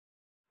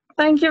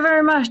Thank you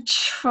very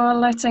much for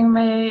letting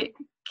me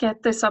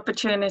get this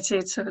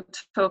opportunity to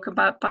talk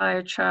about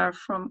biochar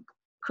from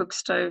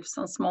cookstoves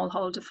on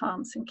smallholder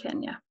farms in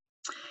Kenya.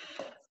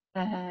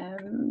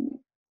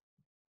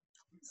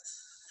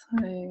 So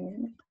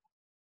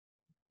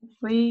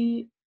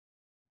we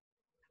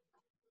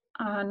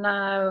are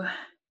now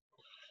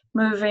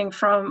moving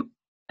from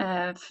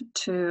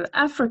to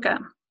Africa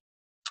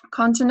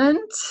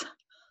continent,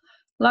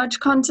 large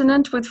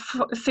continent with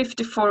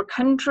 54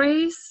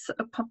 countries,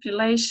 a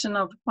population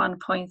of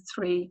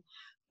 1.3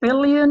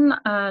 billion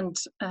and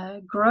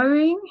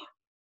growing.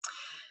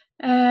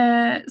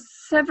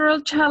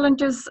 Several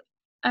challenges,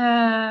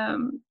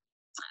 and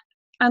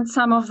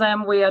some of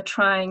them we are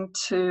trying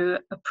to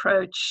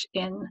approach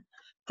in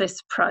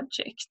this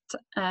project.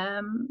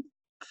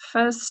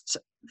 First,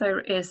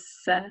 there is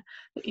the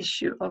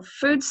issue of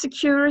food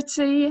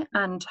security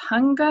and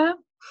hunger,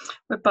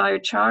 where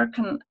biochar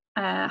can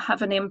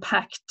have an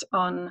impact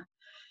on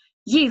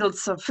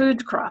yields of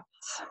food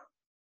crops.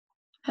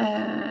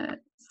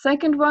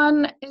 Second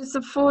one is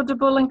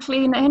affordable and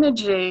clean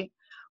energy,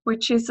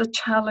 which is a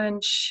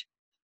challenge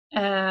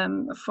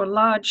for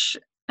large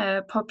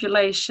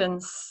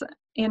populations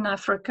in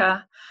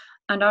Africa,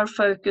 and our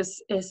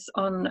focus is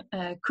on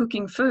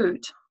cooking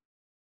food.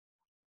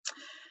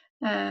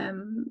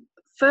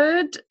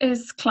 Third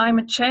is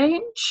climate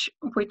change,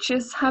 which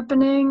is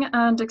happening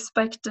and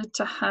expected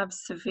to have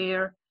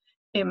severe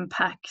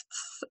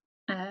impacts.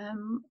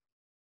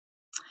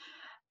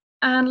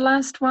 And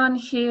last one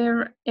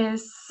here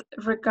is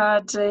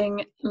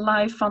regarding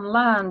life on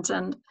land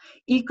and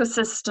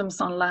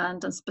ecosystems on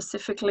land, and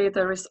specifically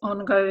there is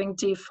ongoing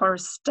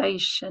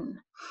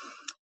deforestation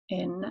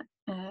in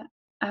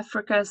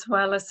Africa as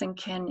well as in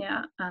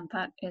Kenya, and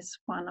that is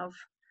one of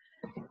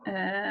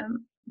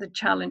the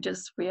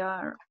challenges we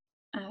are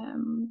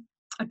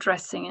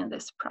addressing in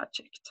this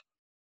project.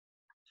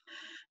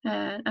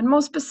 And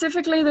more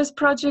specifically, this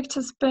project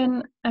has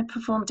been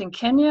performed in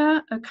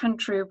Kenya, a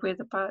country with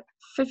about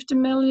 50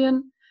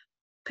 million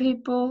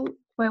people,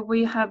 where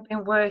we have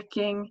been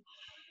working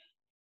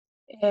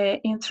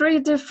in 3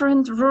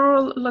 different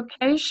rural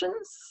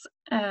locations,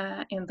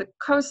 in the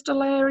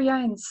coastal area,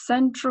 in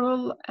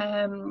central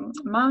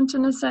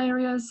mountainous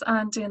areas,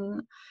 and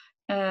in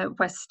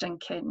Western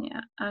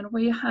Kenya. And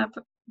we have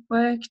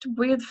worked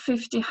with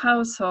 50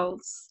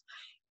 households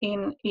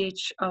in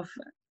each of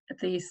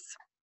these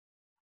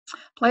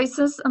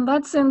places, and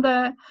that's in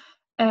the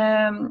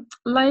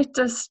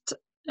latest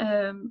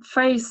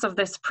phase of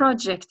this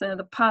project in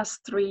the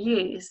past 3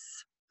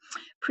 years.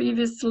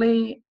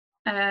 Previously,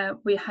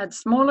 we had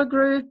smaller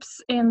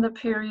groups in the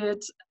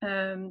period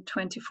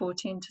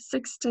 2014 to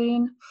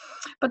 16,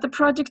 but the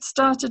project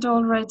started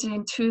already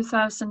in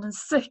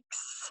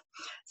 2006,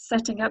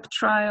 setting up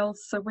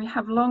trials, so we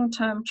have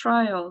long-term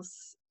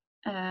trials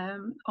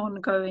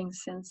ongoing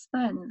since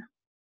then.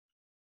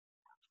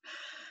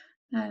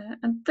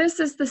 And this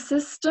is the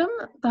system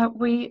that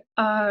we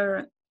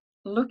are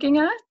looking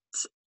at.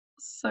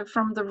 So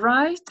from the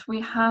right, we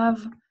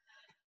have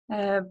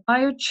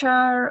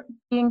biochar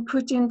being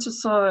put into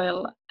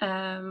soil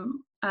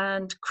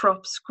and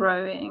crops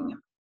growing.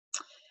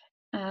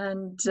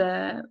 And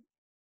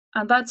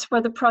that's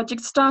where the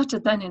project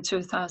started then in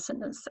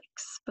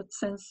 2006. But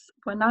since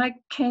when I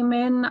came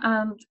in,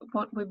 and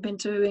what we've been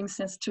doing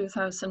since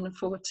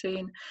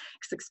 2014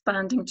 is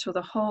expanding to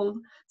the whole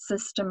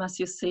system as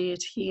you see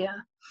it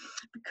here,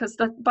 because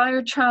that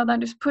biochar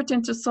that is put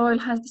into soil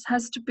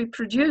has to be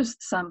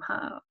produced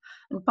somehow,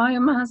 and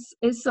biomass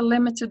is a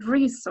limited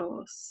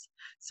resource.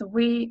 So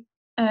we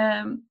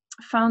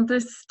found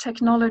this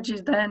technology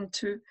then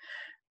to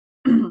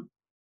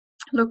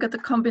look at the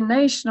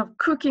combination of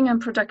cooking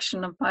and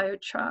production of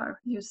biochar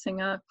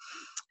using a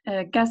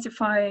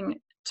gasifying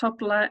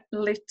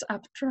top-lit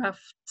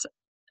updraft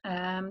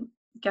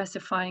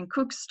gasifying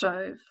cook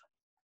stove.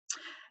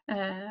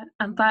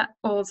 And that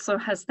also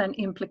has then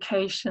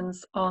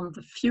implications on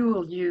the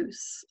fuel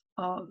use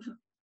of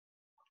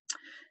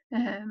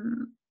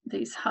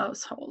these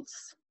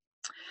households.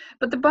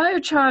 But the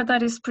biochar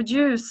that is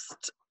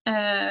produced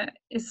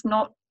is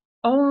not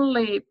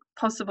only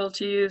possible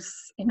to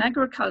use in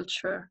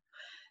agriculture.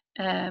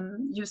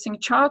 Using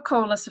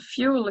charcoal as a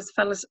fuel is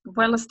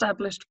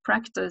well-established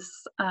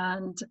practice,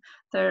 and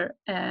there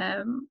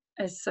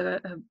is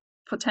a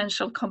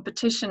potential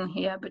competition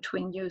here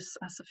between use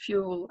as a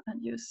fuel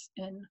and use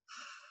in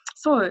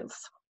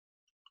soils.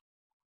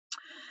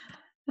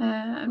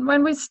 And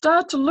when we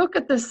start to look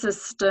at the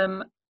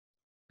system,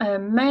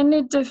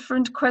 many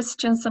different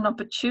questions and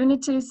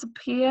opportunities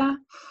appear,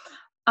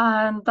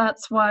 and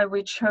that's why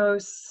we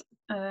chose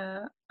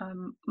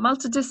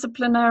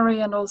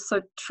multidisciplinary and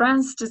also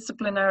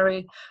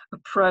transdisciplinary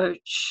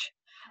approach.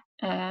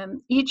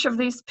 Each of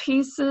these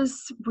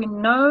pieces we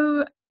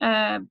know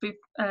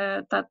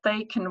that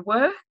they can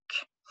work,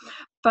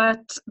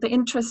 but the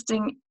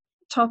interesting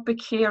topic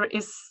here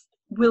is,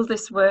 will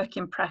this work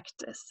in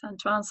practice? And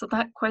to answer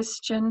that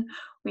question,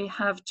 we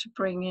have to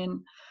bring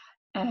in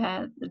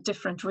the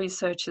different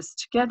researchers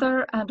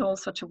together, and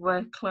also to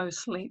work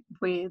closely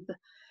with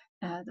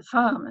the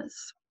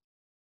farmers.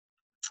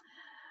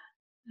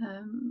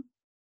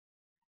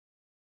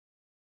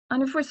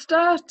 And if we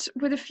start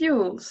with the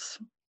fuels,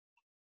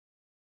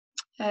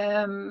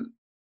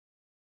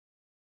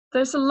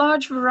 there's a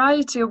large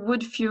variety of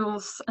wood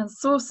fuels and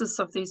sources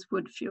of these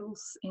wood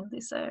fuels in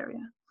this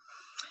area,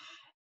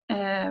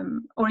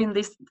 or in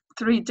these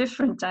 3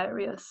 different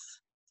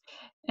areas.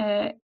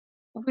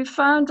 We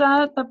found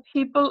out that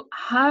people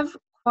have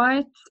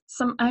quite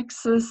some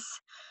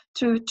access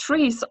to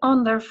trees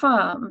on their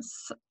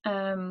farms,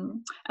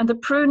 and the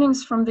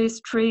prunings from these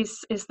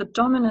trees is the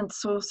dominant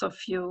source of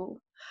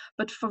fuel.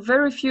 But for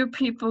very few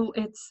people,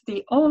 it's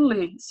the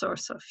only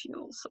source of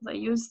fuel. So they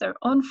use their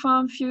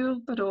on-farm fuel,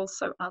 but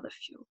also other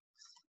fuels.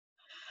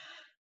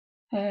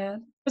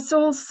 There's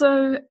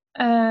also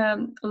a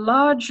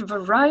large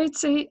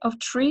variety of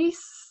trees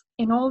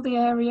in all the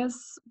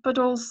areas, but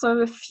also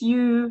a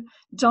few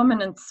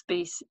dominant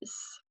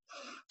species.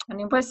 And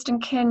in Western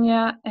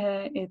Kenya,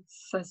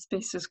 it's a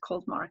species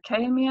called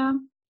Maracamia.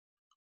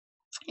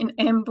 In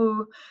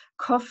Embu,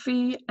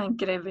 coffee and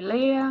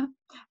grevillea,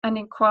 and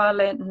in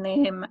Kwale,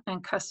 neem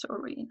and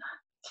casuarina.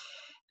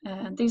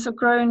 And these are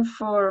grown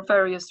for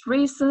various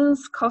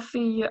reasons.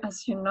 Coffee,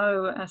 as you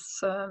know,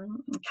 as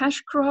cash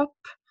crop,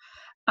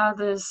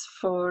 others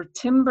for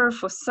timber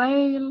for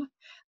sale.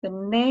 The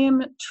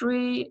neem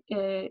tree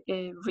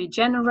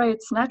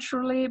regenerates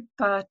naturally,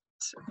 but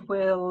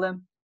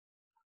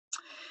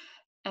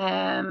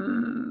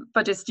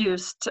is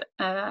used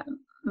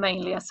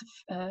mainly as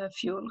a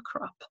fuel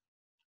crop.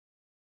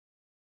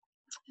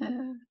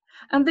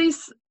 And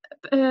these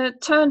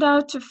turned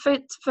out to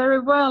fit very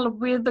well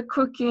with the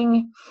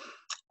cooking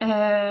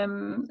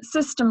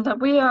system that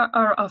we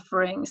are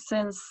offering,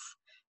 since,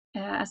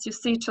 as you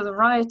see to the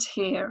right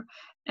here,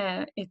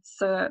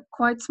 it's a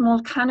quite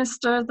small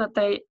canister that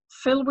they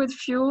fill with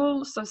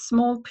fuel, so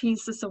small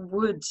pieces of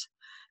wood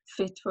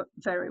fit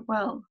very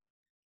well.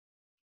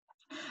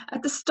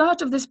 At the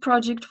start of this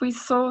project, we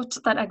thought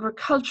that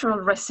agricultural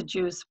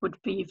residues would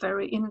be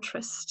very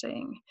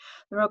interesting.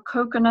 There are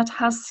coconut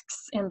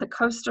husks in the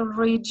coastal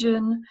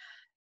region,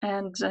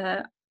 and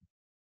there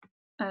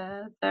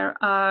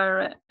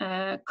are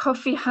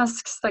coffee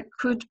husks that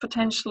could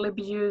potentially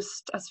be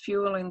used as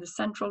fuel in the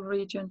central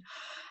region.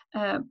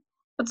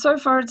 But so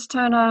far it's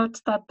turned out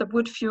that the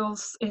wood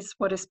fuels is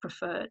what is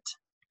preferred.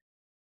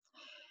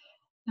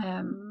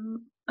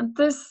 And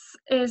this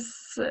is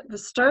the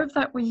stove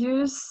that we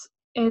use.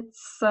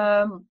 It's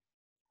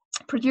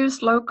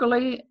produced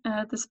locally.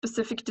 The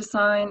specific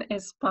design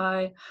is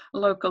by a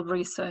local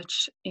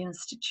research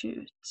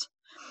institute.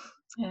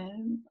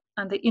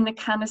 And the inner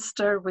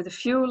canister with the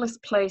fuel is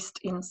placed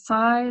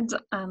inside,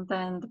 and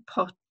then the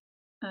pot,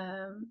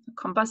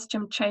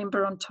 combustion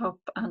chamber on top,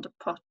 and a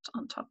pot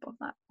on top of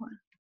that one.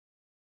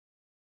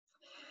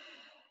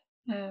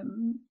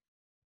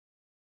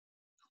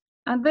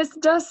 And this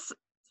does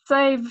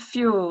save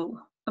fuel,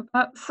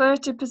 about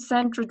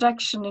 30%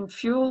 reduction in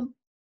fuel.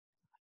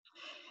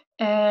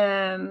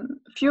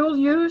 Fuel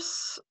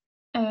use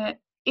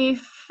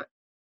if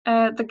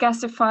the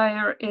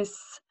gasifier is,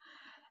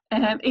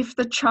 if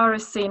the char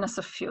is seen as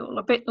a fuel,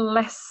 a bit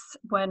less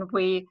when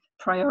we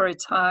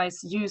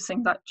prioritize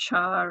using that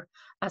char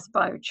as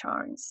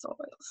biochar in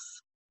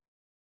soils.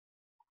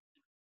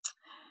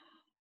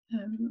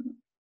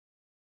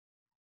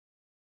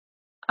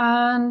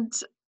 And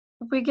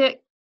we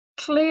get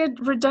clear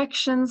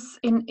reductions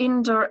in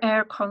indoor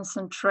air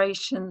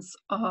concentrations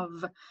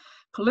of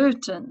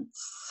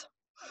pollutants.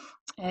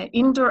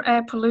 Indoor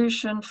air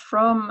pollution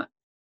from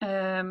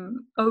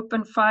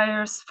open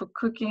fires for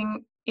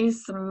cooking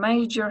is a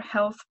major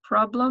health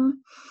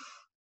problem,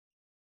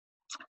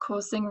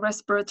 causing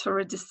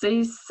respiratory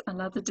disease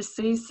and other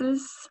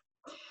diseases.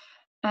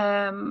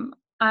 And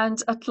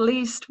at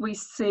least we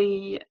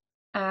see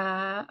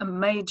a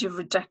major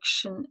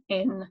reduction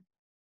in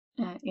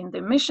the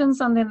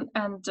emissions,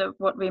 and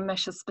what we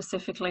measure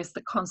specifically is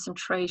the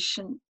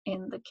concentration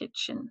in the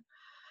kitchen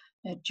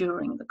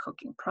during the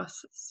cooking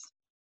process.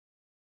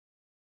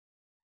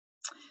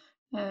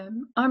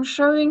 I'm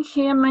showing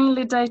here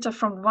mainly data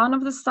from one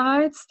of the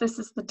sites. This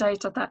is the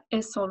data that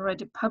is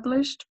already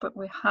published, but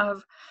we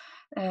have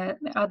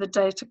other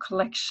data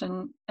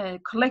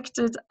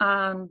collected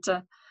and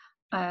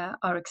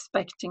are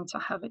expecting to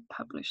have it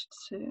published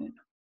soon.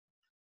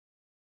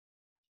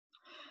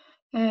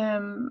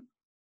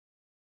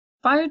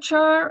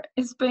 Biochar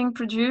is being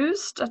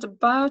produced at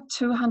about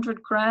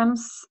 200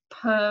 grams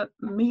per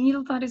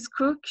meal that is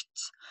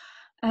cooked,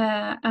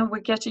 and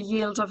we get a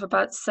yield of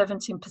about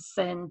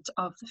 17%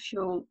 of the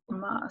fuel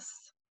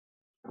mass.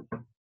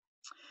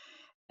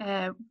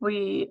 The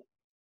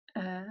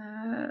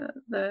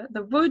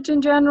wood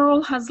in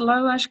general has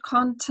low ash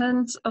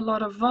content, a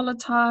lot of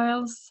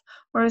volatiles,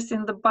 whereas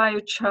in the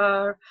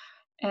biochar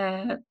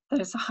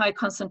there's a high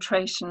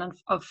concentration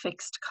of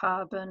fixed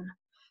carbon.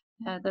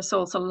 There's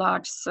also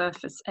large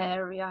surface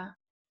area,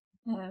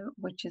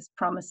 which is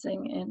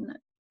promising in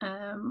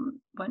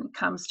when it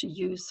comes to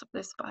use of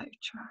this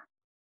biochar.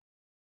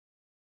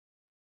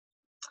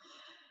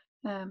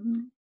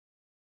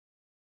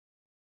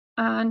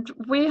 And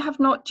we have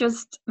not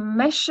just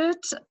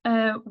measured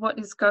what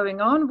is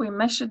going on, we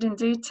measured in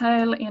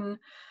detail in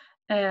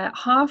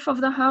half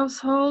of the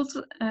household,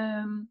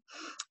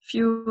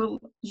 fuel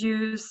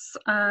use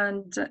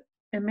and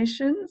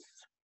emissions.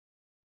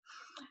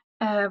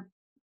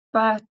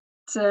 But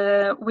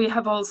we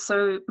have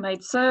also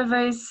made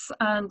surveys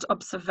and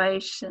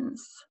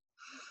observations.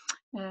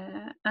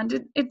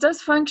 And it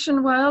does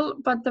function well,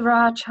 but there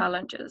are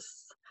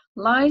challenges.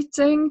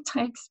 Lighting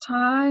takes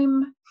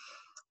time.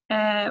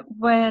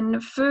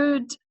 When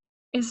food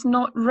is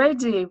not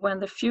ready, when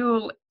the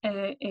fuel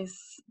is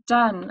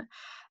done,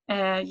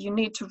 you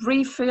need to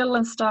refill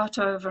and start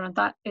over, and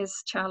that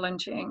is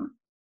challenging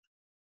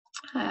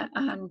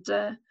and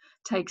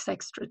takes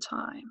extra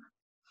time.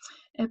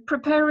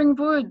 Preparing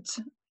wood,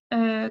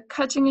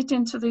 cutting it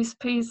into these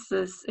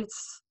pieces,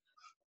 it's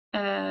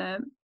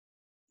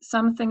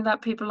something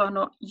that people are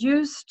not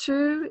used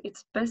to.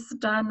 It's best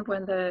done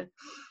when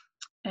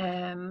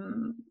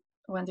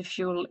the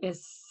fuel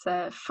is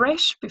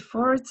fresh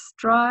before it's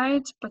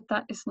dried, but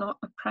that is not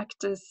a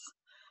practice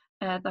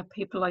that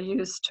people are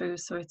used to,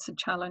 so it's a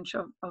challenge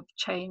of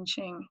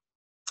changing.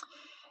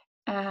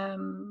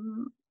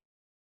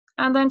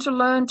 And then to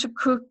learn to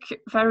cook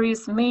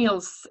various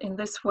meals in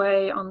this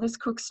way on this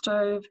cook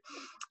stove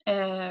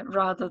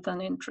rather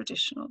than in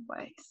traditional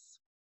ways.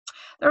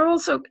 There are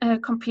also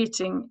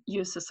competing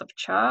uses of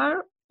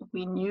char.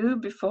 We knew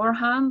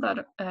beforehand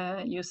that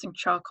using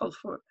charcoal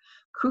for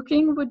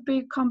cooking would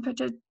be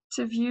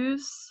competitive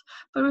use,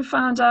 but we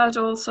found out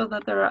also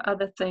that there are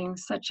other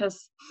things, such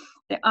as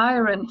the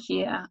iron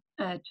here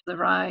to the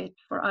right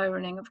for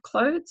ironing of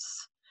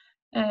clothes.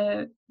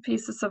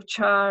 Pieces of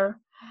char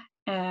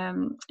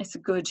is a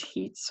good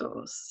heat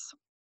source,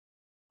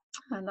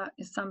 and that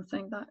is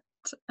something that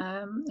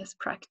is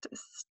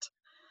practiced.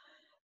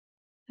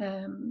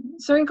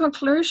 So in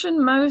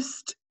conclusion,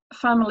 most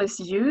families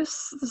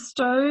use the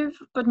stove,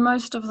 but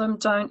most of them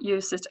don't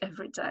use it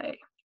every day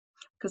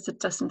because it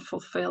doesn't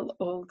fulfill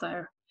all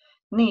their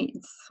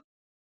needs.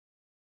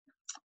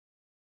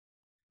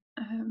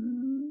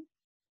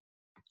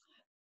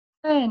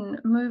 Then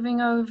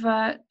moving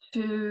over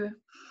to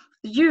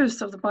the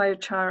use of the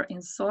biochar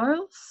in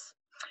soils.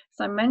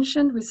 As I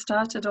mentioned, we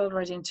started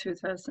already in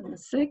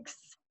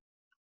 2006.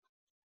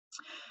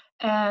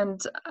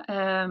 And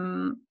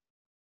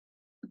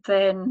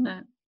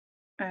then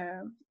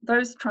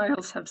those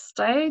trials have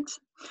stayed.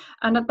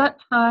 And at that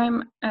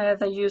time,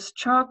 they used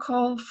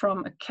charcoal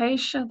from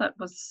acacia that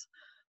was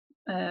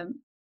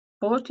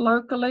bought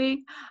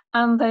locally,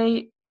 and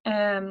they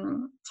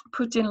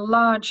put in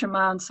large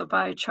amounts of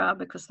biochar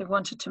because they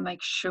wanted to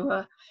make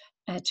sure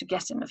to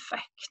get an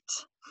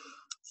effect.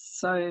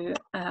 So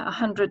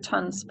 100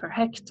 tons per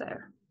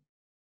hectare.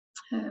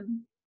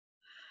 And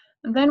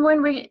then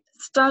when we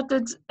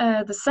started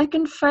the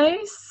second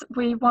phase,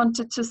 we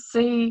wanted to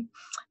see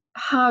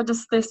how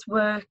does this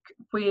work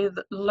with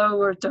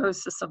lower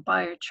doses of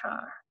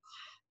biochar.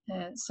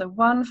 So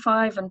 1,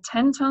 5, and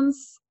 10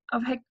 tons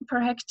per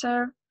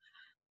hectare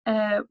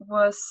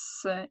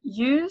was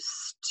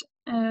used,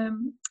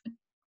 and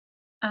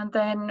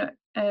then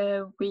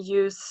we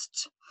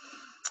used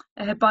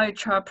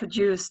biochar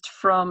produced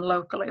from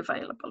locally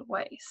available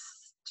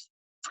waste.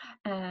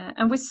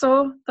 And we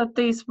saw that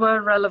these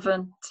were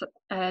relevant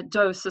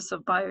doses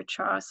of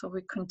biochar, so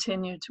we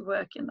continued to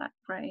work in that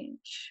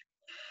range.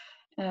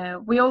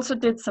 We also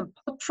did some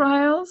pot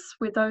trials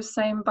with those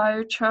same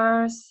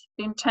biochars.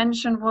 The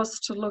intention was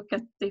to look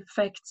at the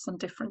effects on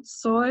different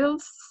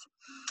soils.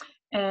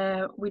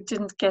 We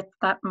didn't get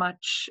that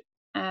much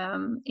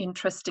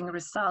interesting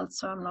results,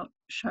 so I'm not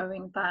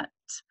showing that.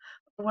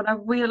 What I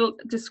will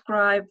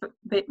describe a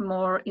bit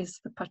more is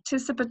the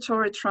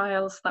participatory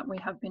trials that we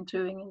have been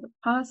doing in the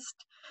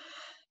past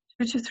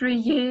 2 to 3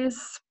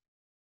 years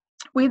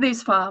with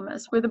these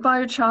farmers, with the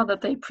biochar that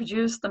they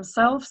produce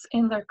themselves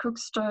in their cook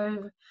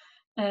stove,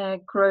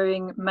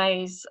 growing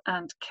maize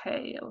and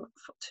kale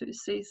for 2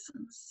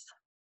 seasons.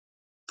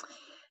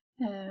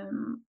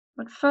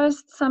 But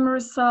first, some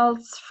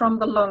results from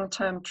the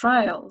long-term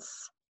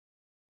trials.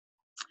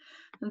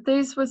 And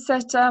these were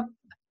set up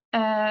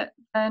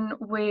and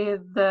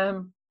with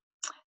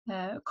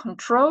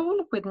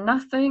control, with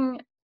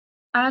nothing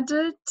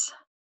added,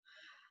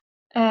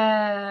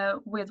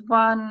 with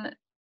one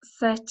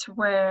set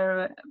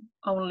where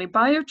only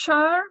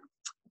biochar,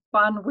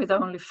 one with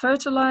only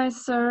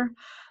fertilizer,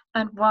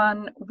 and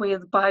one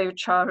with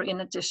biochar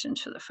in addition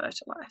to the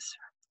fertilizer.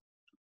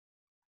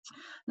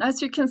 And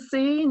as you can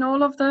see in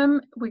all of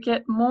them, we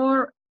get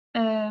more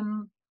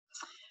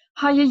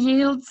higher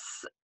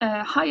yields,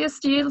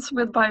 highest yields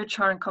with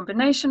biochar in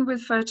combination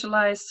with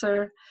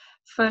fertilizer.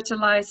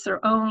 Fertilizer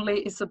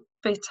only is a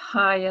bit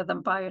higher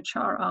than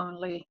biochar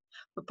only,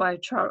 but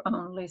biochar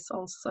only is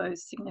also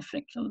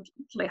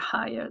significantly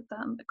higher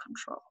than the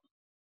control.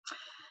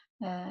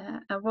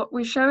 And what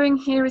we're showing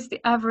here is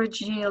the average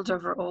yield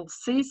over all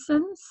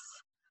seasons.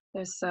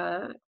 There's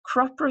a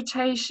crop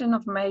rotation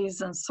of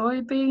maize and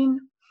soybean.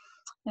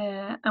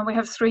 And we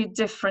have 3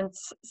 different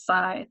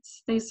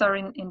sites. These are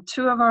in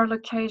 2 of our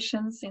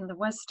locations in the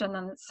western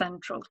and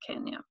central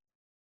Kenya.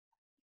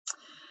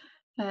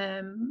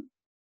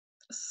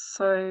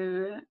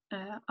 So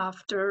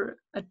after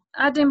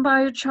adding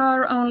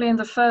biochar only in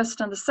the first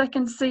and the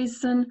second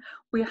season,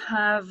 we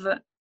have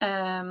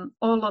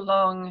all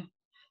along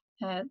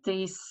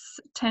these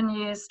 10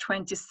 years,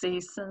 20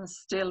 seasons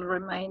still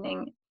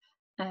remaining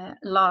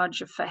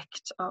large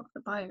effect of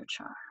the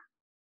biochar.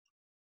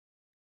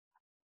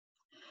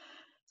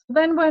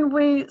 Then when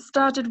we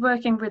started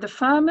working with the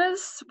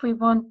farmers, we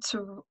want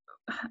to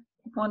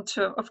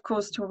of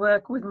course to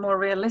work with more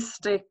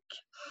realistic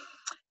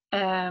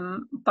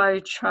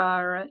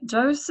biochar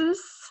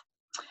doses,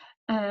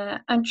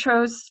 and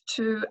chose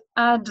to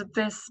add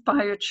this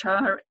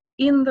biochar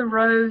in the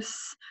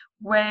rows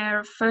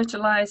where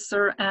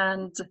fertilizer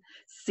and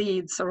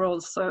seeds are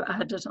also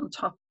added on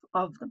top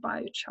of the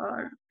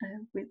biochar,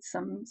 with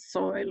some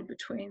soil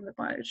between the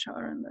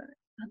biochar and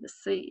the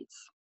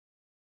seeds.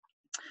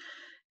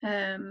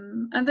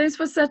 And these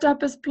were set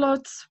up as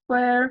plots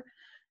where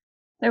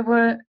there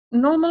were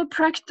normal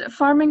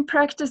farming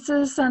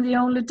practices, and the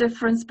only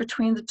difference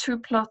between the 2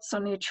 plots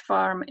on each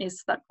farm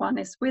is that one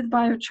is with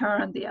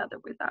biochar and the other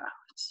without.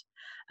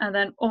 And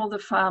then all the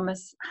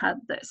farmers had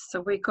this.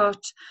 So we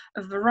got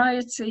a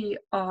variety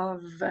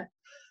of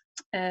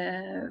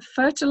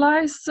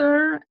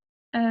fertilizer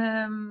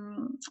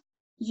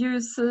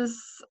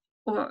uses,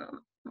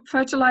 or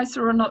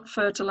fertilizer or not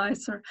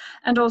fertilizer,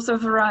 and also a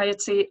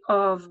variety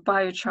of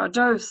biochar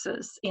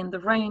doses in the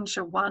range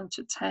of 1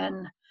 to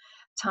 10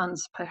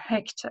 tons per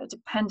hectare,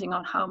 depending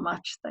on how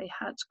much they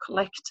had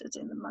collected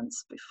in the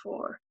months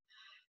before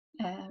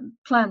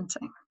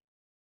planting.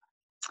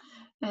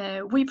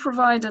 We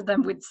provided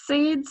them with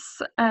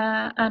seeds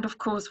and of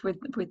course with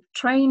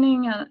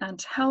training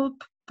and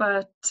help,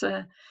 but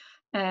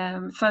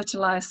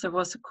fertilizer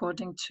was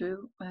according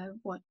to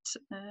what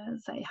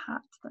they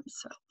had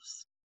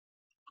themselves.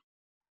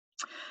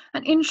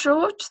 And in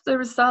short, the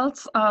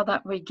results are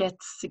that we get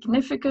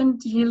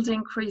significant yield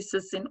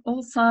increases in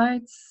all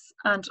sites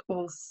and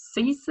all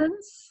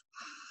seasons,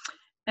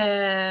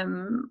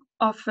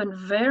 often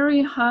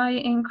very high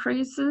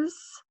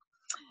increases,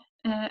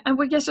 and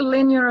we get a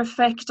linear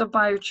effect of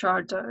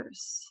biochar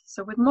dose.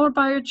 So with more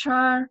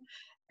biochar,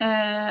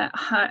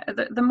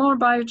 the more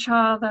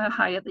biochar, the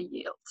higher the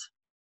yield.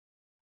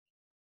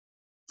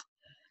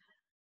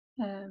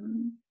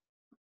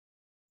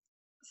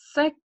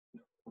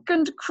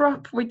 Second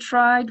crop we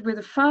tried with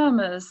the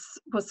farmers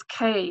was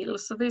kale.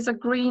 So these are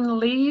green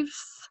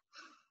leaves,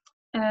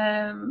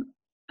 and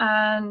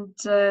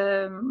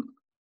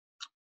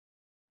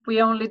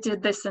we only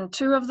did this in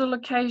 2 of the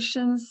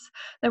locations.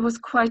 There was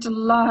quite a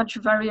large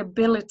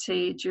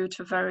variability due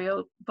to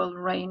variable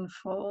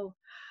rainfall.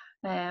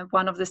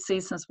 One of the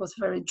seasons was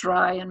very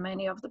dry and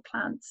many of the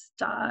plants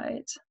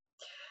died.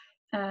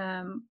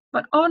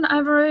 But on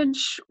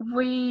average,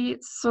 we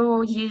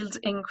saw yield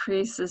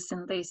increases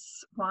in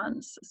these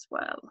ones as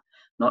well.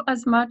 Not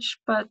as much,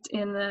 but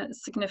in a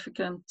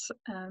significant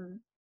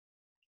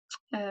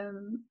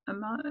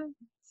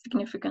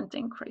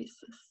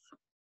increases.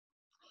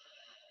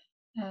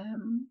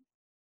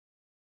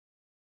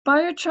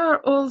 Biochar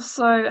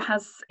also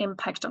has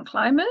impact on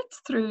climate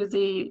through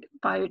the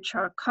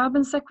biochar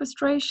carbon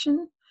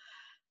sequestration,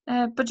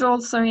 but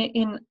also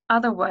in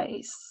other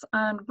ways.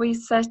 And we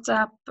set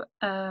up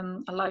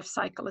a life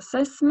cycle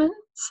assessment,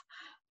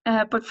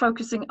 but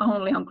focusing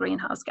only on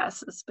greenhouse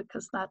gases,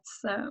 because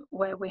that's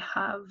where we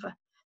have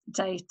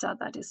data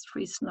that is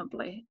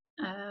reasonably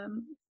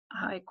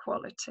high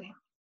quality.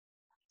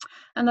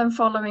 And then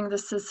following the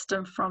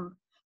system from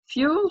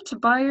fuel to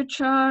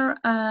biochar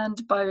and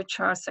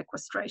biochar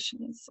sequestration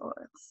in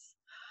soils.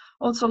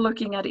 Also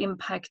looking at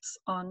impacts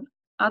on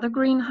other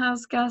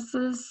greenhouse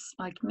gases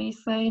like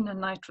methane and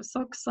nitrous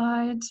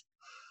oxide.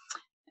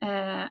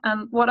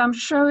 And what I'm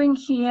showing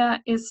here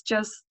is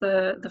just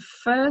the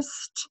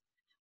first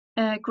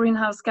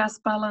greenhouse gas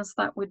balance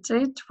that we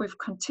did. We've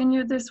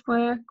continued this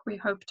work. We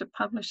hope to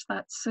publish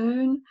that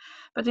soon.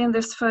 But in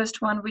this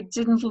first one, we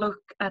didn't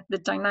look at the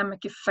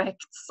dynamic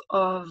effects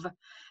of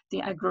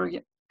the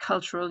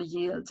agricultural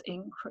yield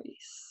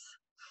increase.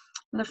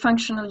 And the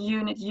functional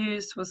unit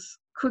used was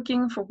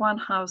cooking for 1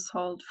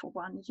 household for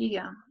 1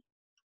 year.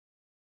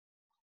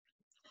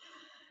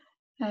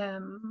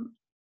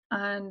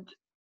 And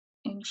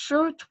in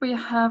short, we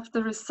have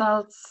the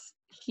results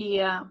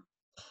here.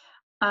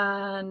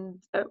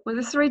 And with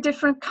the 3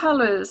 different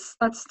colors,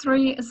 that's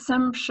 3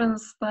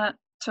 assumptions that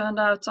turned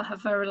out to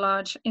have very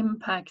large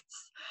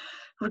impacts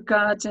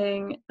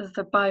regarding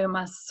the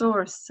biomass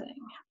sourcing.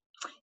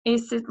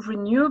 Is it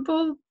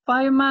renewable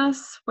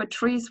biomass where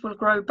trees will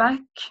grow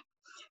back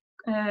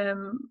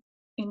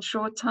in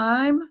short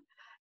time,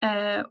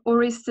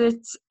 or is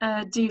it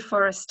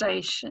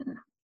deforestation?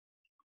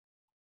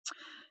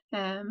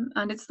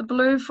 And it's the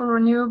blue for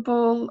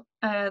renewable,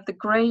 the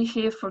grey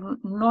here for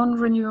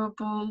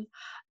non-renewable,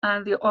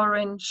 and the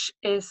orange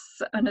is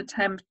an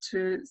attempt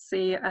to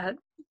see at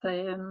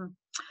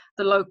the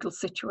the local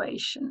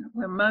situation,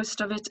 where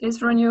most of it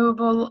is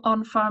renewable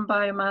on-farm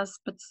biomass,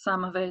 but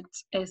some of it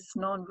is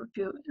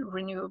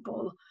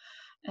non-renewable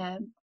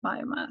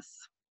biomass.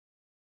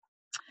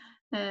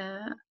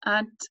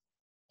 And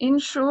in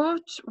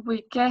short,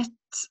 we get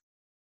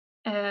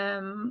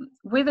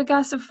with a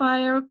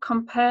gasifier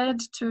compared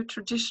to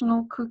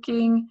traditional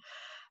cooking,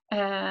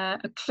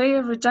 a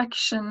clear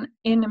reduction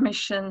in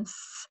emissions,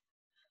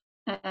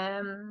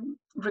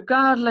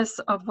 regardless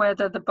of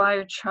whether the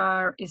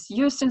biochar is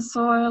used in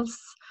soils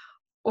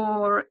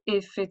or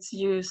if it's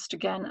used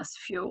again as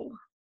fuel.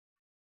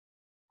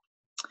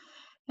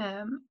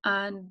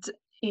 And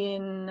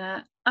in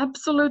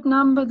absolute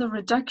number, the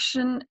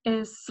reduction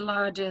is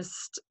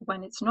largest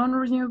when it's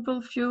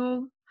non-renewable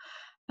fuel.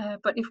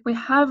 But if we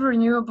have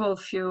renewable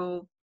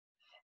fuel,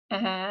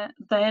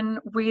 then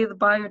with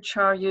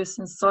biochar used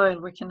in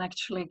soil, we can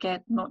actually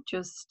get not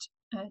just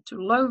to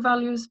low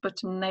values, but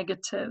to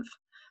negative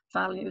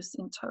values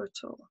in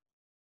total.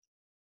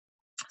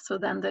 So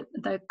then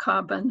the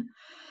carbon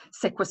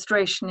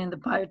sequestration in the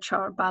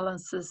biochar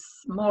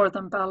more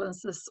than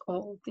balances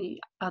all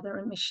the other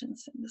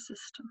emissions in the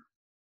system.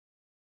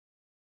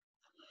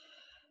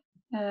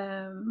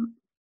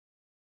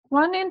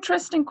 One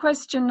interesting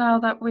question now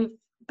that we've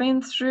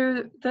been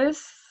through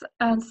this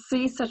and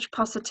see such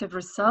positive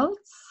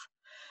results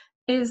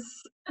is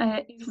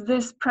if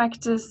this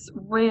practice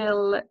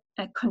will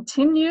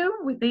continue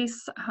with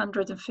these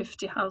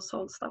 150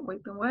 households that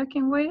we've been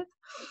working with,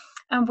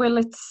 and will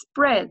it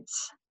spread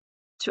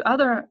to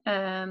other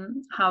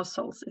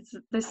households? Is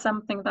this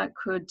something that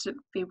could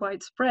be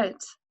widespread?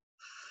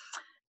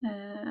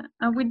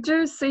 And we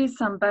do see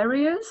some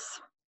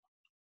barriers.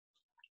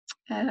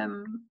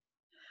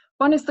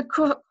 One is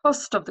the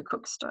cost of the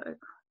cook stove.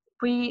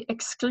 We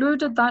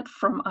excluded that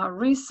from our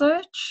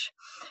research.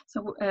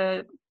 So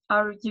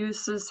our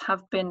users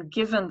have been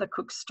given the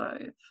cook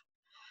stove.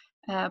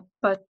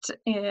 But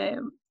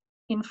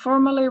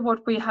informally,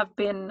 what we have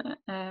been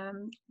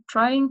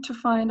trying to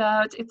find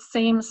out, it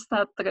seems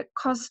that the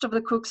cost of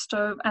the cook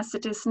stove as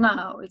it is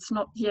now, it's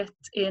not yet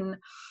in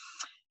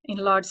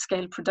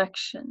large-scale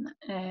production.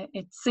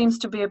 It seems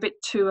to be a bit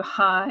too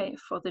high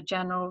for the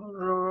general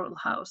rural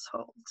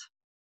household.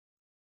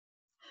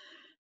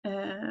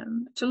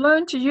 To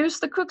learn to use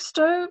the cook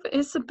stove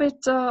is a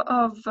bit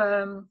of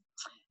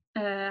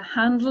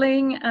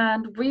handling,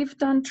 and we've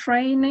done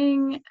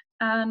training,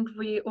 and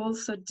we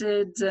also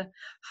did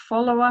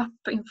follow-up,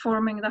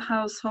 informing the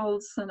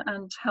households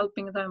and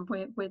helping them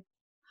with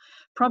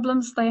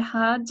problems they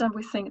had, and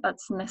we think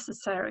that's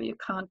necessary. You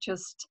can't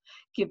just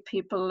give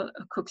people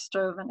a cook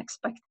stove and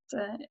expect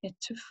it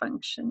to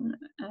function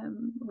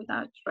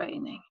without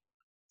training.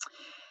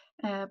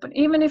 But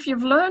even if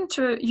you've learned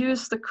to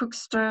use the cook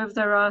stove,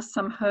 there are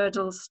some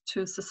hurdles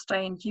to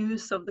sustained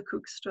use of the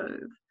cook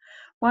stove.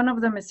 One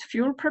of them is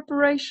fuel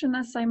preparation,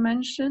 as I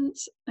mentioned,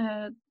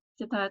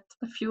 that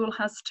the fuel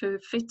has to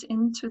fit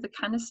into the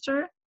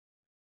canister.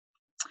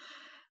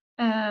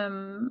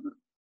 And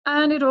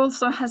it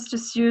also has to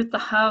suit the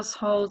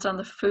household and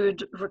the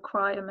food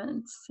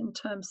requirements in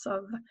terms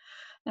of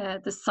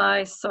the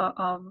size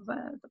of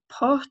the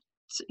pot,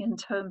 in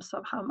terms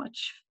of how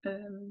much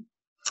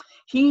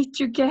heat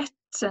you get,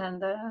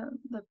 and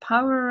the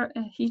power,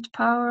 heat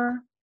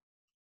power.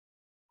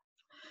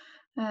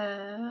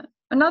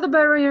 Another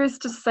barrier is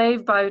to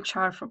save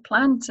biochar for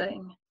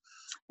planting,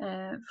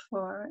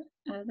 for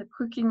the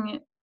cooking,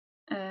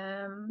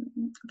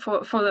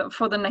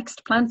 for the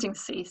next planting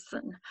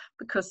season,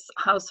 because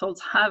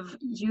households have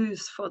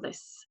use for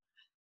this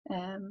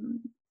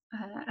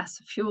as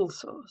a fuel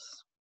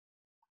source.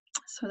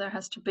 So there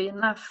has to be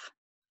enough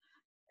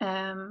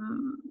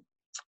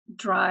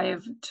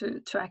drive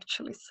to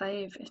actually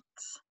save it.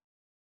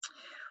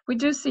 We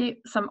do see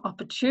some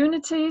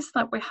opportunities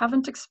that we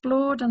haven't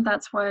explored, and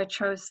that's why I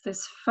chose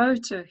this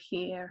photo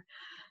here,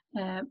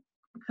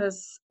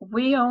 because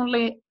we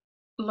only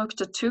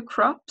looked at 2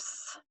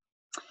 crops,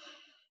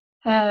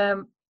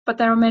 but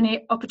there are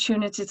many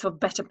opportunities for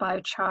better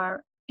biochar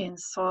in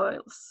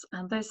soils.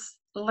 And this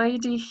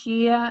lady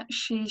here,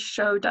 she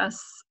showed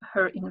us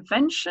her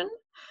invention.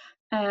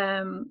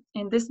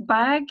 In this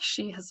bag,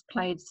 she has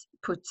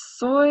put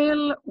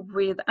soil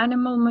with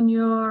animal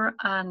manure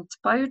and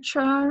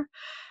biochar,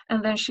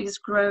 and then she's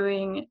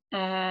growing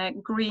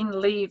green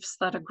leaves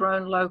that are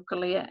grown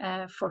locally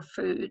for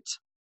food.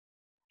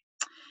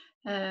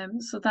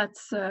 So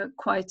that's a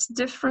quite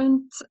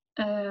different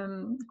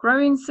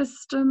growing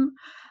system,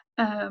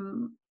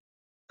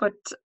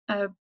 but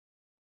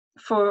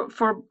for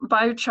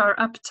biochar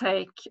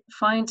uptake,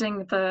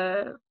 finding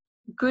the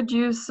good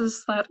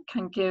uses that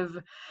can give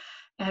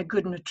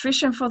good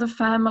nutrition for the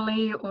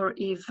family, or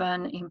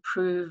even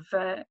improve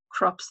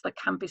crops that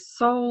can be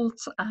sold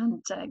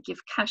and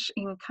give cash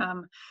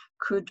income,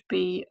 could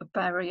be a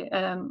barrier,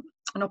 an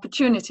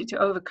opportunity to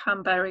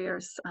overcome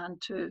barriers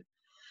and to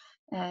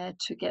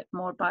get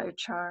more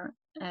biochar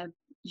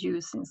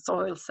use in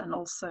soils, and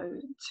also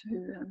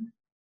to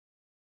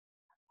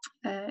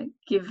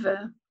give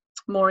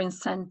more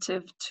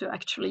incentive to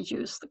actually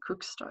use the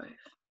cook stove.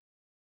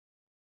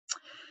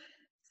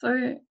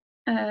 So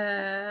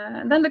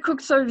then the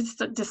cookstoves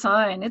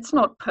design, it's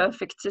not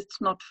perfect,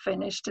 it's not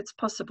finished, it's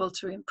possible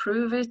to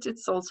improve it.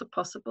 It's also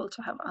possible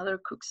to have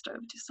other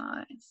cookstove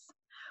designs.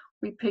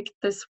 We picked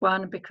this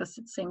one because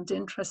it seemed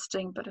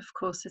interesting, but of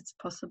course it's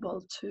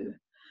possible to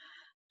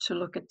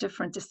look at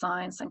different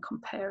designs and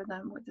compare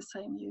them with the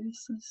same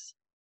uses.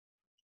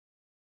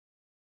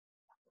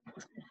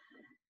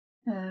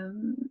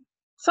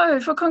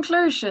 So for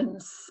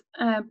conclusions,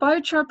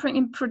 biochar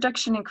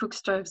production in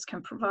cookstoves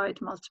can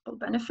provide multiple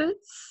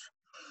benefits.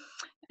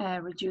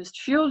 Reduced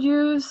fuel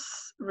use,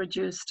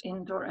 reduced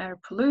indoor air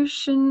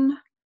pollution,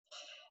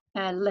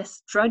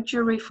 less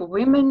drudgery for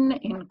women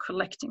in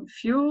collecting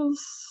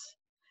fuels,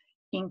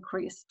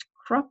 increased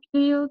crop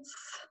yields.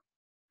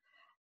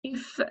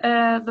 If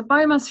the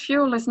biomass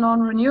fuel is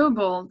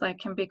non-renewable, there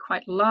can be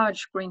quite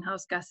large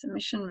greenhouse gas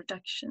emission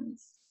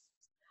reductions.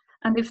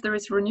 And if there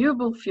is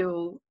renewable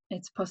fuel,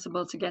 it's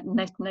possible to get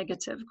net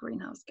negative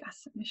greenhouse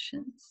gas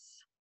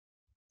emissions.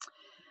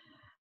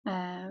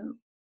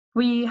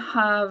 We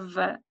have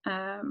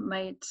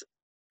made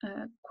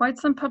quite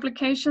some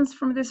publications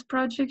from this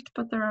project,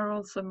 but there are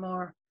also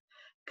more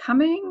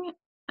coming.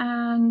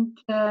 And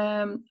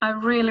I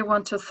really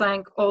want to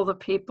thank all the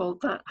people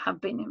that have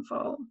been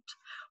involved.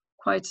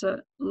 Quite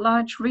a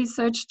large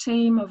research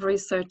team of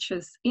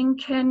researchers in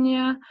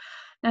Kenya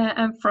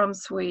and from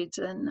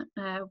Sweden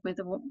with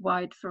a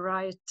wide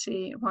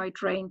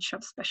range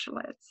of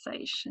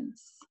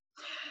specializations.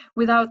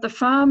 Without the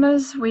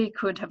farmers, we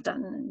could have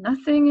done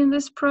nothing in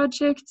this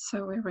project,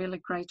 so we're really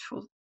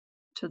grateful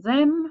to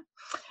them.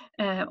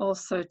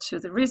 Also to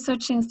the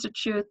Research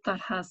Institute that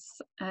has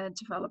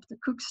developed the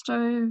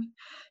cookstove,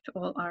 to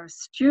all our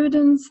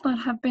students that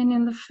have been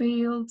in the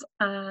field,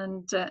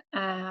 and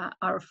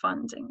our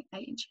funding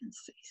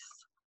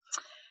agencies.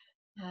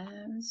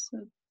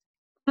 So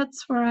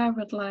that's where I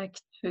would like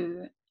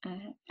to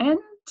end.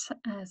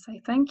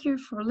 Say thank you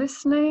for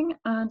listening,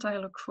 and I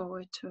look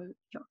forward to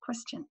your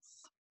questions.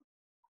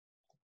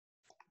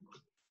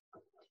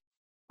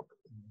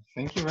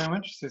 Thank you very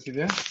much,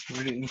 Cecilia.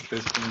 Really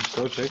interesting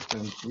project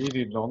and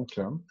really long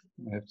term,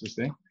 I have to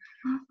say.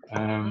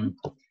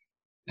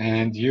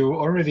 And you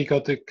already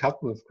got a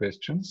couple of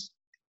questions.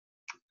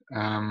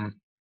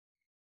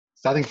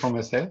 Starting from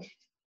myself.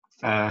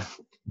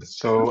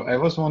 So I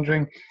was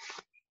wondering,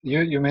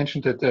 you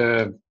mentioned that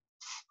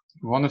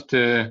one of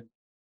the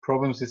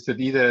problems is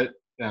that either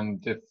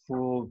the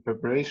full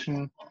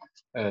preparation,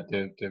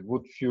 the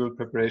wood fuel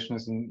preparation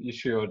is an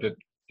issue, or that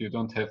you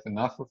don't have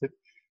enough of it.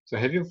 So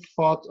have you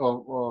thought,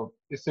 or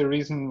is there a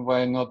reason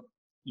why not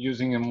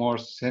using a more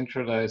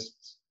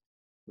centralized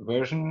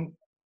version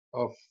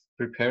of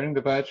preparing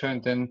the biochar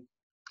and then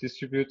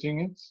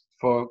distributing it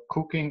for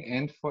cooking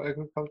and for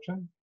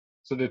agriculture,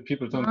 so that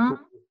people don't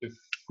cook with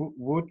the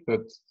wood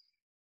but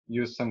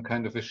use some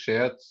kind of a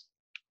shared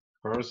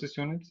process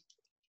unit?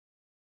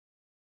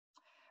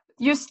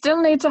 You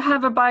still need to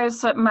have a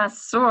biomass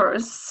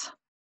source.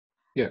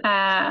 Yeah.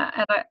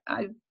 And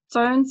I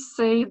don't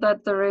see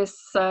that there is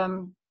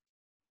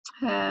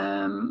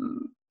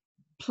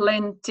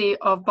plenty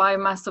of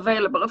biomass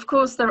available. Of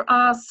course, there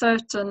are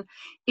certain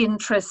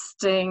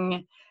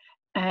interesting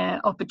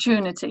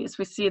opportunities.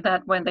 We see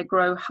that when they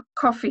grow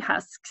coffee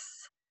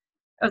husks.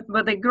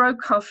 When they grow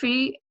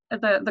coffee,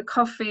 the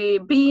coffee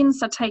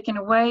beans are taken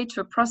away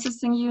to a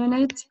processing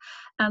unit,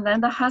 and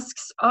then the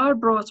husks are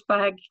brought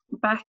back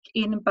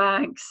in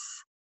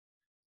bags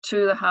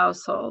to the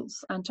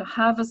households. And to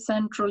have a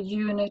central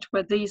unit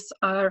where these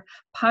are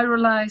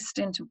pyrolyzed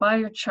into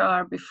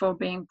biochar before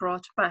being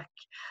brought back,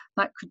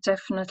 that could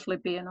definitely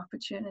be an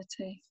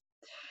opportunity.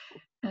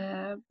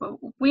 But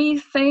we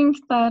think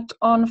that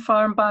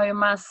on-farm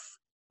biomass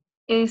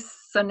is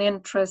an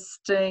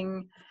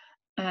interesting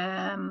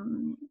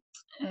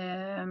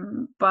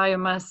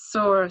biomass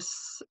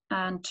source,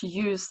 and to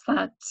use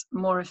that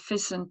more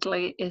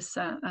efficiently is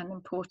an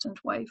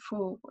important way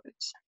forward.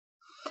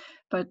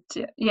 But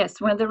yes,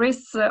 when there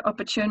is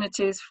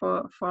opportunities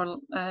for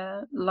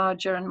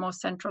larger and more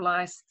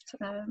centralized,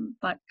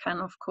 that can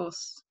of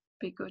course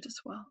be good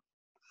as well.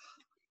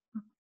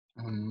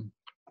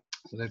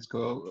 So let's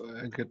go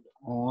get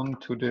on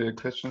to the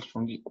questions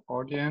from the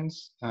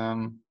audience.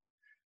 Where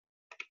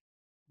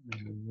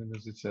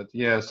does it say?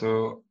 Yeah,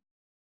 so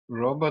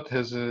Robert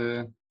has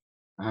a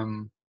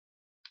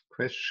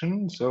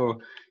question.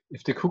 So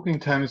if the cooking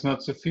time is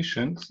not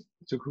sufficient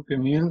to cook a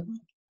meal,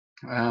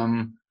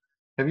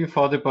 have you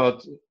thought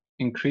about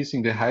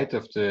increasing the height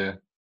of the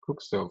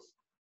cookstove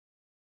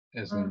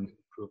as an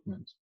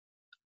improvement?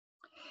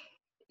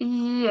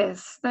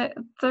 Yes,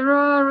 there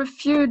are a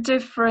few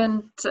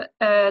different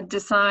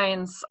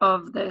designs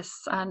of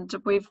this, and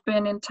we've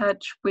been in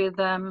touch with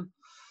the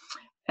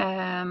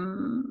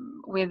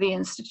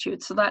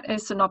Institute. So that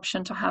is an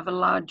option, to have a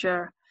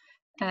larger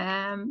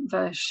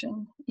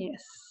version,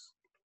 yes.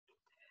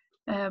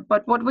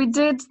 But what we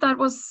did that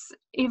was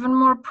even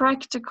more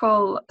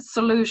practical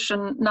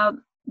solution, now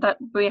that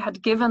we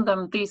had given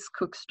them these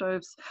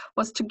cookstoves,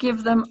 was to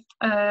give them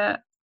a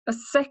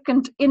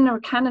second inner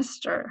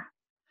canister.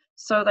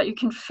 so that you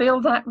can fill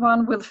that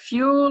one with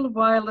fuel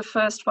while the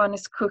first one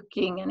is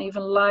cooking, and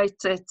even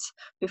light it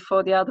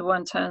before the other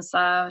one turns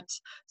out.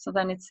 So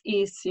then it's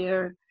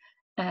easier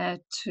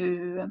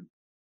to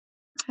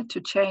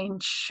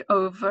change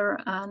over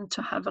and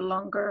to have a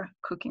longer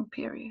cooking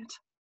period.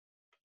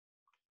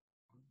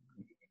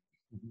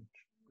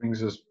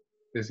 Brings us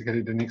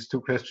basically, the next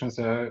two questions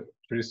are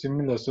pretty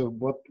similar. So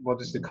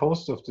what is the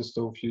cost of the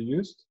stove you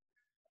used?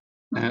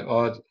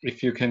 Or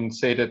if you can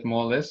say that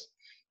more or less.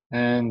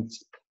 And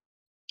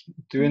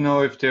do you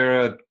know if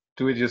there are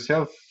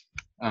do-it-yourself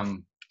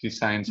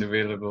designs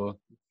available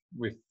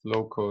with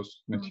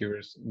low-cost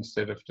materials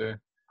instead of the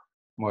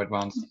more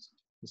advanced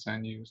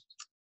design used?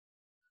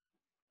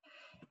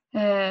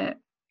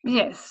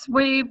 Yes,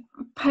 we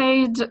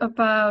paid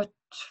about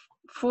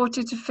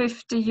 $40 to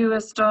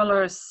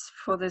 $50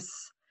 for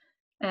this,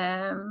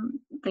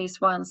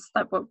 these ones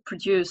that were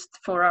produced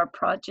for our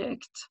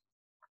project.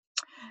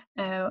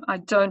 I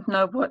don't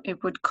know what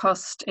it would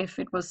cost if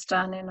it was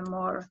done in a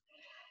more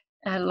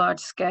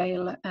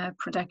large-scale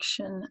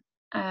production.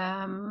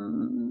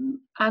 And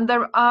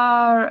there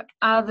are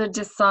other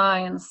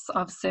designs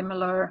of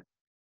similar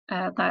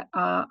that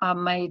are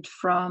made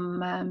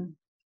from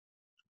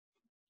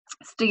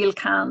steel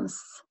cans.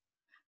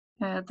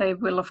 They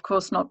will, of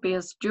course, not be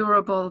as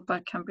durable,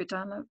 but can be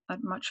done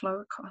at much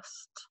lower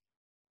cost.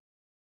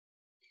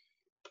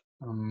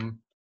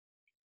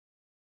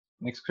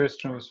 Next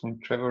question was from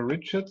Trevor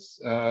Richards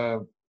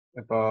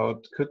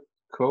about, could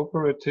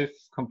cooperative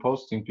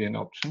composting be an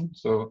option?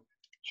 So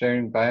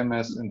sharing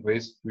biomass and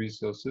waste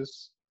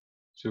resources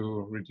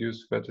to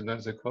reduce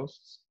fertilizer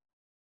costs?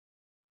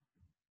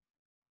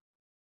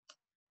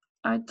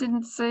 I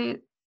didn't say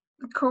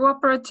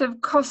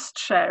cooperative cost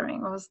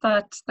sharing. Was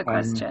that the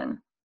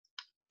question?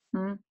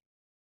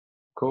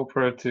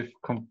 Cooperative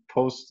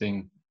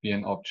composting be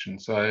an option?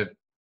 So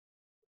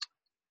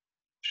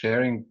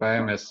sharing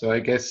biomass. So I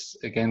guess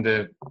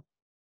again,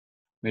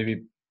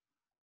 maybe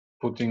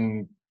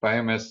putting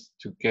biomass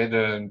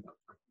together.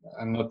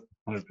 I'm not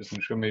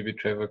 100% sure. Maybe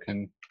Trevor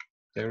can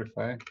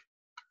clarify.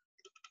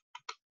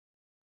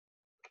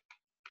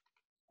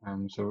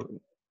 So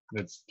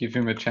let's give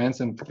him a chance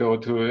and go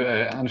to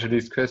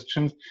Anjali's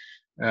question.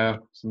 So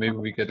maybe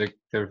we get a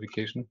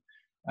clarification.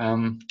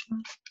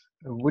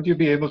 Would you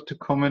be able to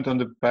comment on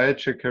the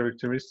biochar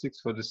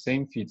characteristics for the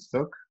same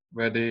feedstock?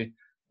 Were they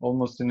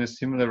almost in a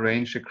similar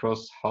range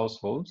across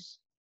households?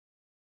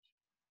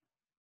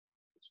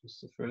 This was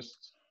the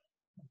first.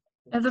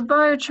 The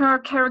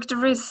biochar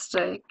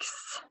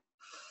characteristics.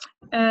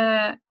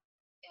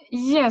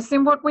 Yes,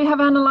 in what we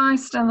have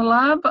analyzed in the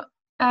lab,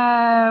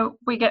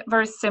 we get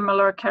very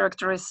similar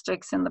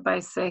characteristics in the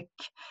basic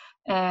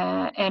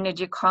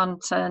energy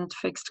content,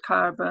 fixed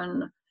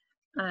carbon,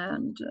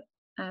 and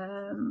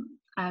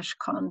ash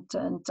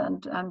content,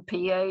 and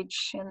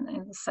pH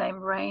in the same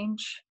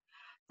range.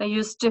 They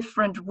use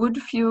different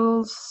wood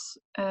fuels,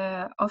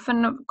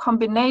 often a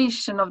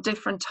combination of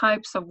different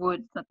types of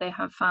wood that they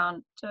have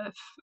found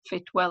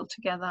fit well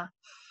together.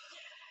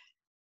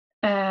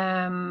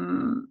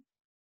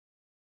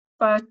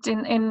 But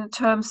in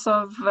terms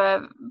of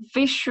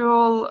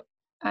visual,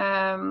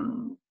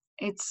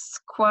 it's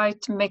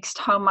quite mixed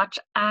how much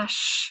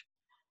ash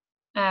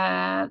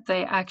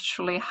they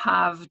actually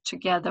have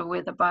together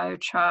with the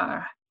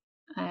biochar,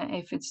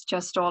 if it's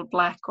just all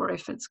black or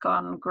if it's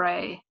gone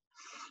grey.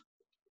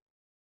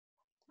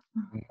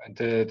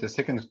 The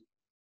second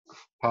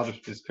part of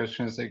this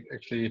question is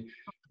actually,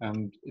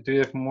 do you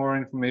have more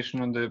information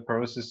on the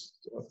process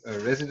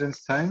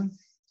residence time,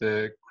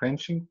 the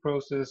quenching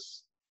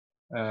process,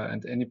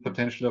 and any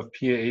potential of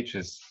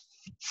PAHs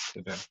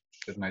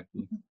that might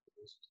be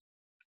used?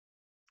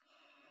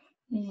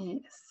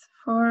 Yes,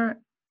 for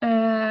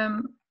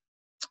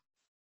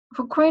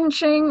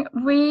quenching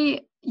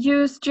we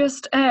use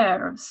just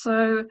air,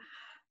 so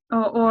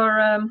or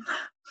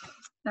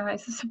I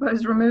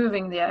suppose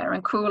removing the air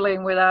and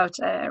cooling without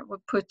air. We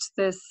put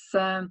this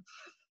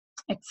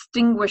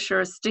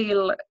extinguisher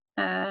steel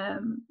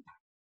cap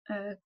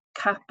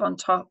on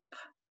top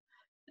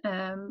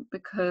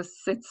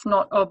because it's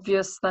not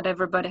obvious that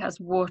everybody has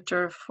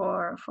water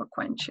for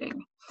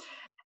quenching.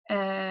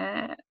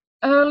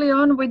 Early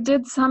on we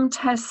did some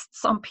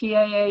tests on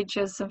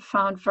PAHs and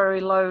found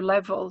very low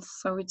levels,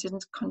 so we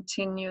didn't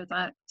continue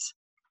that.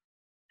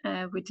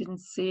 We didn't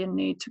see a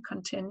need to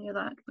continue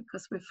that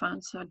because we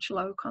found such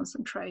low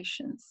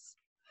concentrations.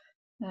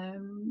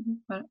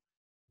 But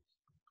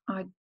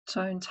I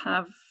don't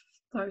have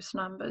those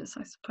numbers.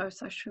 I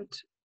suppose I should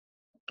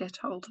get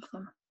hold of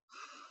them.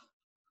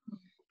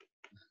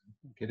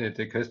 Okay,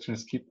 the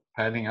questions keep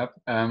piling up.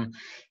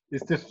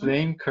 Is the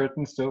flame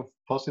curtain stove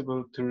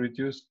possible to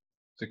reduce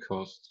the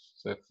cost?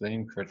 The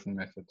flame curtain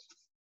method.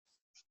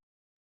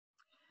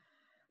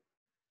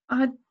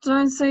 I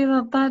don't see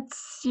that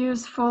that's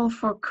useful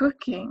for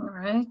cooking,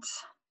 right?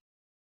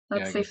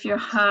 That's if you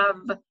have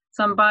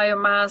some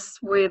biomass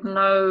with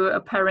no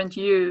apparent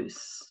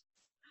use.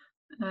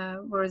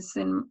 Whereas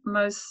in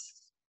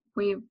most,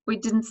 we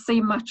didn't see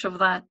much of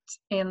that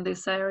in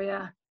this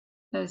area.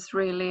 there's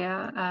really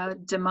a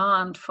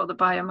demand for the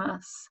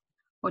biomass.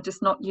 What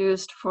is not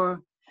used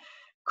for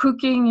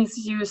cooking is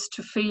used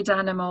to feed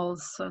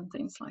animals and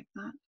things like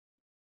that.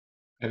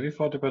 Have you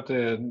thought about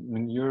the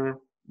manure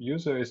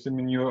use, or is the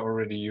manure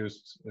already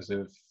used as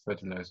a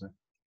fertilizer?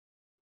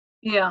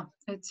 Yeah,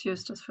 it's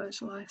used as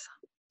fertilizer.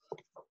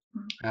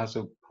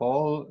 So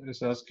Paul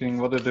is asking,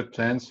 what are the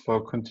plans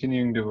for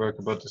continuing the work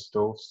about the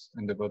stoves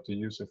and about the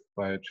use of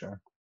biochar?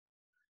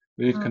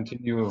 Will it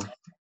continue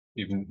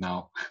even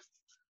now?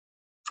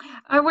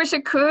 I wish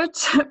it could,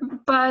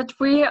 but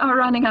we are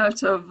running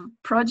out of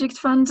project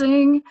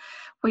funding.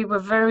 We were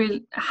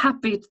very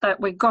happy that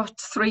we got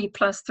 3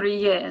 + 3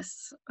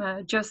 years.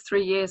 Just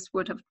 3 years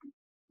would have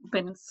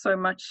been so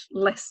much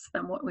less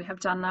than what we have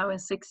done now in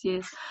 6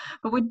 years.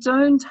 But we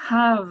don't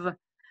have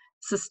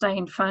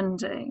sustained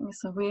funding,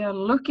 so we are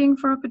looking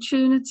for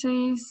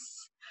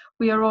opportunities.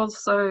 We are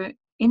also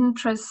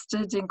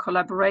interested in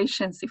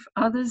collaborations if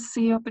others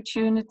see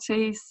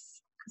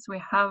opportunities, because we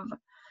have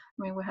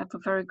a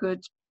very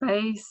good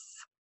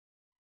base.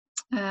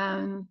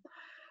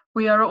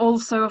 We are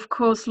also, of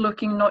course,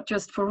 looking not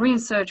just for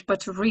research,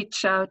 but to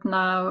reach out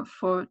now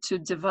to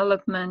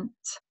development,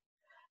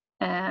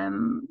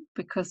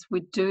 because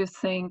we do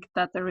think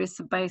that there is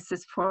a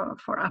basis for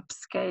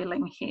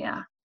upscaling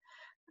here,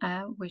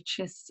 which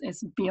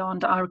is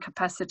beyond our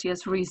capacity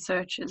as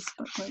researchers,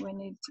 but we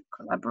need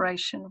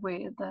collaboration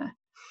with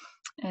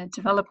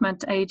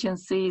development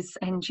agencies,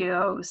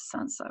 NGOs,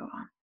 and so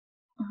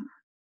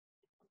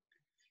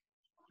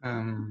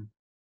on.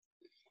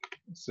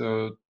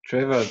 So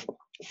Trevor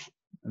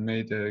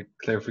made a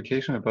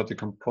clarification about the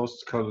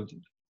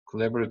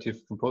collaborative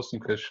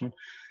composting question.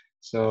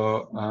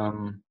 So,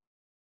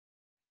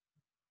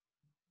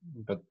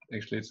 but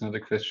actually it's not a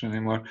question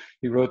anymore.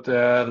 He wrote,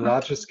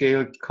 larger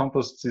scale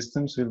compost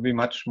systems will be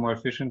much more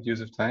efficient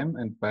use of time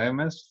and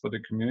biomass for the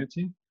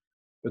community,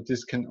 but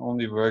this can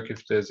only work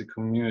if there's a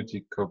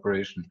community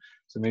cooperation.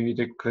 So maybe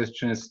the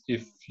question is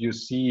if you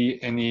see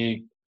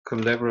any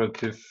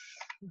collaborative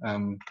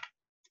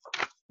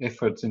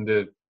efforts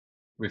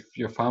with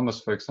your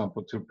farmers, for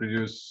example, to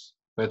produce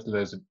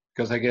fertilizer,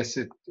 because I guess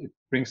it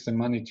brings them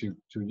money to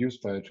use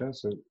biochar.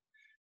 So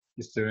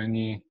is there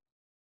any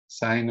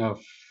sign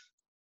of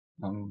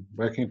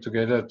working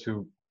together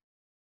to?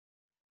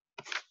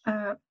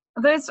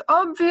 There's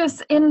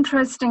obvious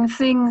interesting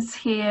things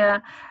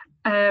here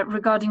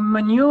regarding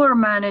manure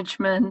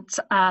management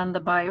and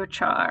the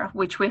biochar,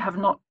 which we have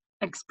not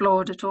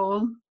explored at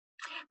all.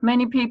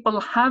 Many people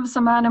have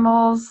some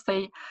animals,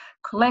 they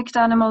collect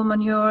animal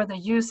manure, they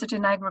use it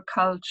in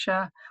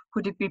agriculture.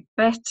 Would it be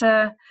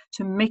better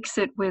to mix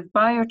it with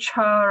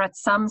biochar at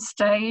some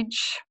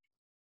stage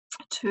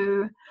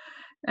to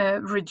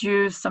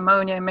reduce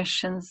ammonia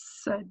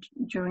emissions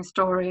during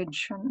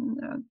storage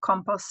and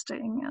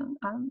composting?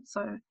 And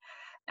so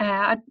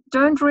I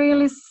don't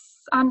really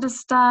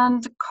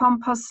understand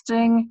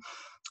composting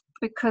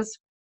because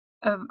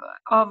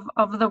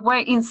of the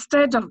way,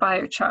 instead of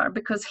biochar,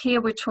 because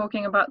here we're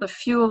talking about the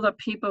fuel that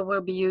people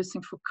will be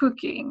using for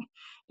cooking.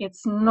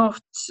 It's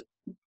not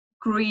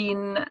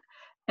green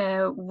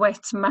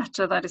wet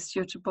matter that is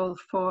suitable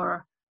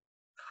for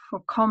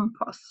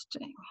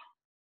composting.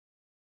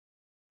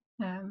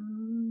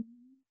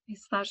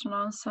 Is that an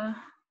answer?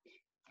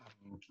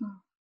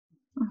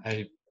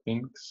 I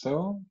think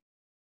so.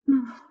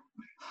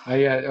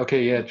 Yeah,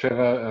 okay, yeah,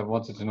 Trevor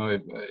wanted to know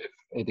if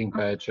adding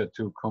biochar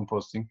to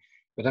composting,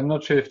 but I'm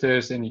not sure if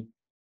there's any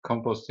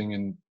composting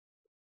in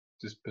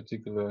this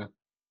particular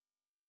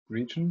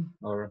region,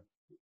 or?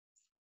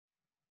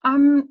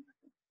 I'm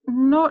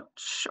not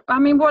sure. I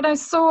mean, what I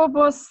saw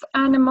was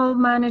animal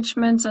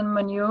management and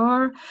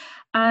manure,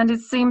 and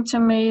it seemed to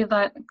me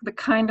that the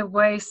kind of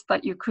waste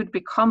that you could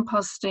be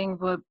composting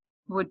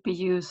would be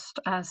used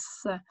as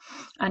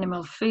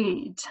animal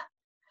feed.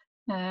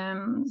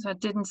 So I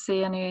didn't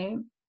see any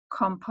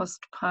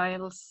compost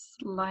piles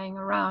lying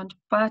around,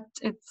 but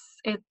it's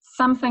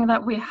something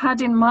that we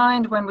had in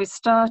mind when we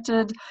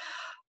started,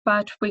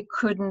 but we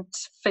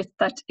couldn't fit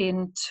that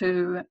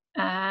into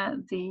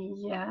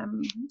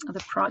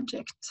the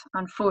project,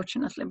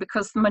 unfortunately,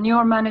 because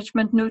manure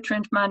management,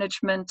 nutrient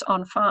management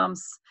on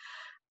farms,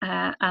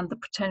 and the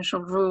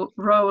potential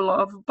role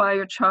of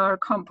biochar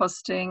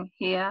composting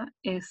here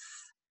is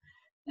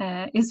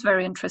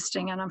very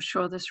interesting, and I'm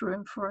sure there's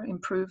room for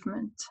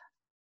improvement.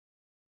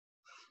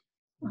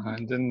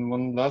 And then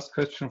one last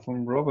question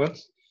from Robert.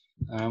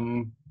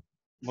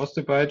 Was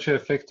the biochar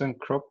effect on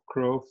crop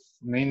growth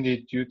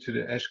mainly due to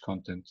the ash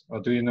content,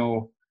 or do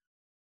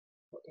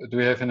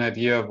we have an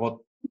idea of what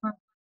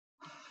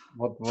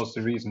was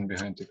the reason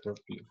behind the crop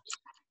yield?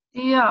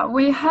 Yeah,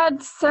 we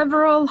had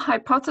several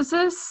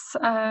hypotheses,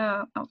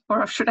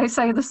 or should I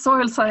say the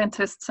soil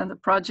scientists in the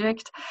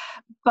project,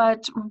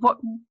 but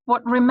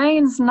what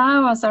remains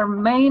now as our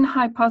main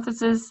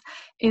hypothesis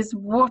is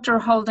water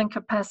holding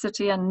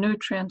capacity and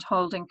nutrient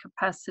holding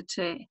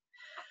capacity.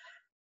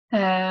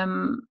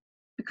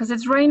 because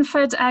it's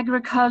rain-fed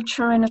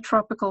agriculture in a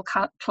tropical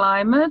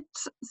climate,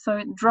 so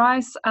it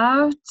dries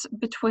out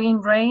between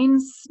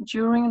rains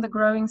during the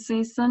growing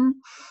season,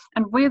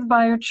 and with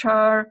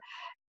biochar,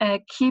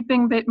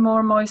 keeping a bit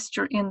more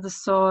moisture in the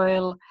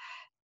soil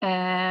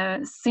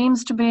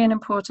seems to be an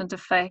important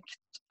effect.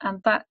 And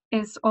that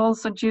is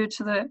also due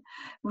to the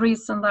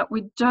reason that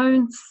we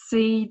don't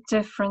see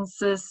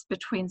differences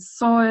between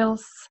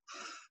soils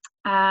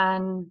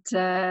and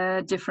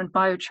different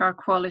biochar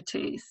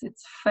qualities.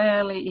 It's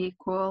fairly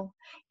equal,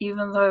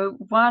 even though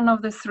one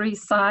of the 3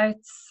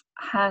 sites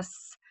has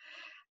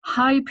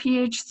high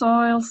pH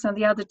soils and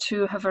the other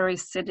 2 have very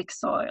acidic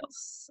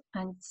soils,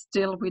 and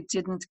still we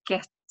didn't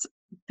get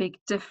big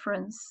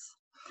difference.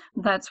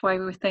 That's why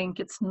we think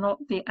it's not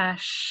the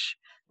ash,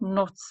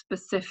 not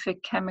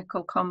specific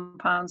chemical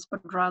compounds,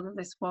 but rather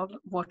this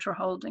water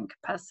holding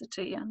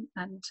capacity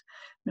and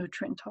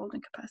nutrient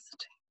holding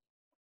capacity.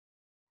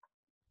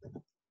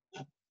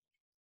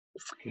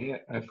 Okay,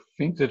 I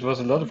think that was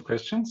a lot of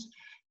questions.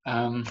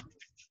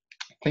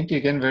 Thank you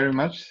again very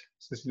much,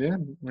 Cecilia.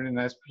 Really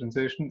nice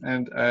presentation,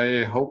 and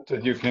I hope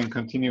that you can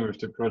continue with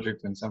the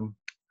project in some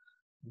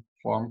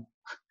form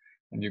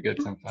and you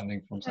get some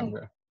funding from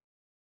somewhere.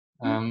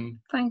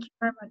 Thank you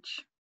very much.